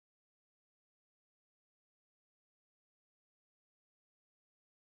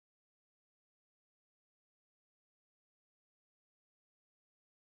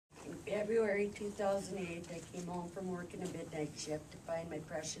February 2008, I came home from working a midnight shift to find my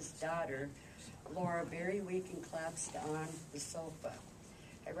precious daughter, Laura, very weak and collapsed on the sofa.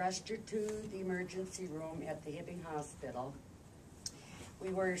 I rushed her to the emergency room at the Hibbing Hospital. We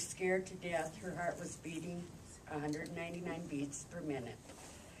were scared to death. Her heart was beating 199 beats per minute.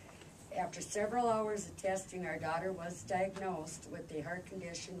 After several hours of testing, our daughter was diagnosed with a heart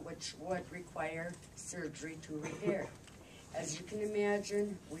condition which would require surgery to repair. As you can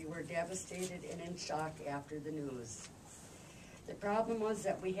imagine, we were devastated and in shock after the news. The problem was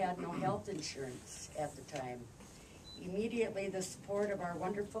that we had no health insurance at the time. Immediately, the support of our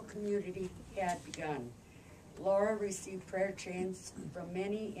wonderful community had begun. Laura received prayer chains from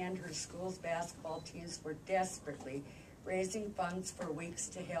many, and her school's basketball teams were desperately raising funds for weeks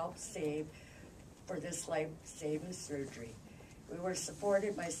to help save for this life-saving surgery. We were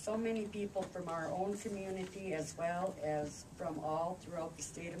supported by so many people from our own community as well as from all throughout the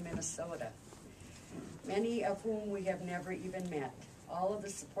state of Minnesota, many of whom we have never even met. All of the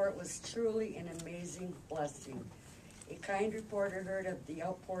support was truly an amazing blessing. A kind reporter heard of the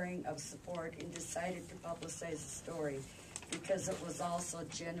outpouring of support and decided to publicize the story because it was also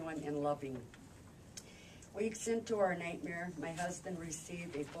genuine and loving. Weeks into our nightmare, my husband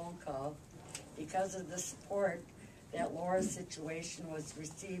received a phone call because of the support that Laura's situation was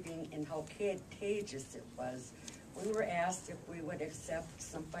receiving and how contagious it was. We were asked if we would accept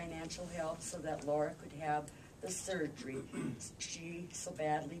some financial help so that Laura could have the surgery she so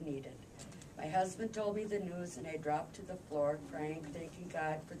badly needed. My husband told me the news and I dropped to the floor crying, thanking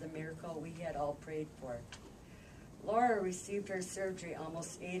God for the miracle we had all prayed for. Laura received her surgery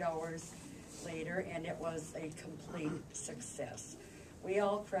almost 8 hours later, and it was a complete success. We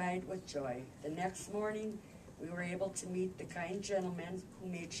all cried with joy. The next morning, we were able to meet the kind gentleman who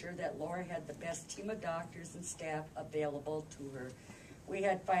made sure that Laura had the best team of doctors and staff available to her. We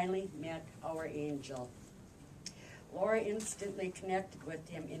had finally met our angel. Laura instantly connected with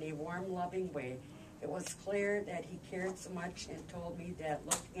him in a warm, loving way. It was clear that he cared so much and told me that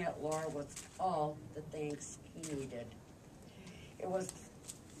looking at Laura was all the thanks he needed. It was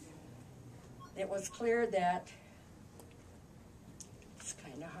clear that, it's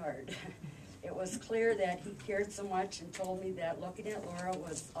kind of hard. It was clear that he cared so much and told me that looking at Laura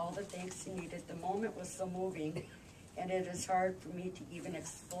was all the thanks he needed. The moment was so moving, and it is hard for me to even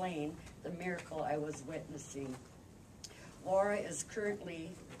explain the miracle I was witnessing. Laura is currently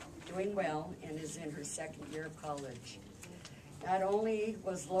doing well and is in her second year of college. Not only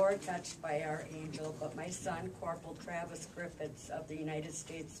was Laura touched by our angel, but my son, Corporal Travis Griffiths of the United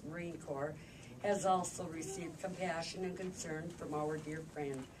States Marine Corps, has also received compassion and concern from our dear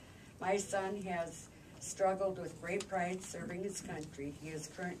friend. My son has struggled with great pride serving his country. He is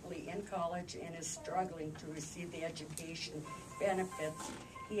currently in college and is struggling to receive the education benefits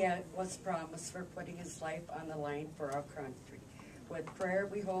he was promised for putting his life on the line for our country. With prayer,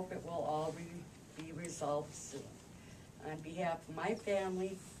 we hope it will all be resolved soon. On behalf of my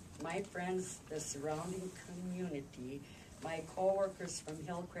family, my friends, the surrounding community, my co-workers from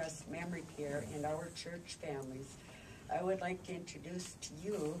Hillcrest Memory Care, and our church families, I would like to introduce to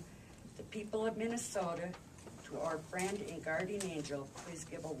you the people of Minnesota, to our friend and guardian angel. Please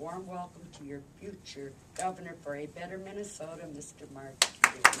give a warm welcome to your future governor for a better Minnesota, Mr. Mark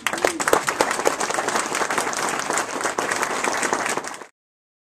Dayton.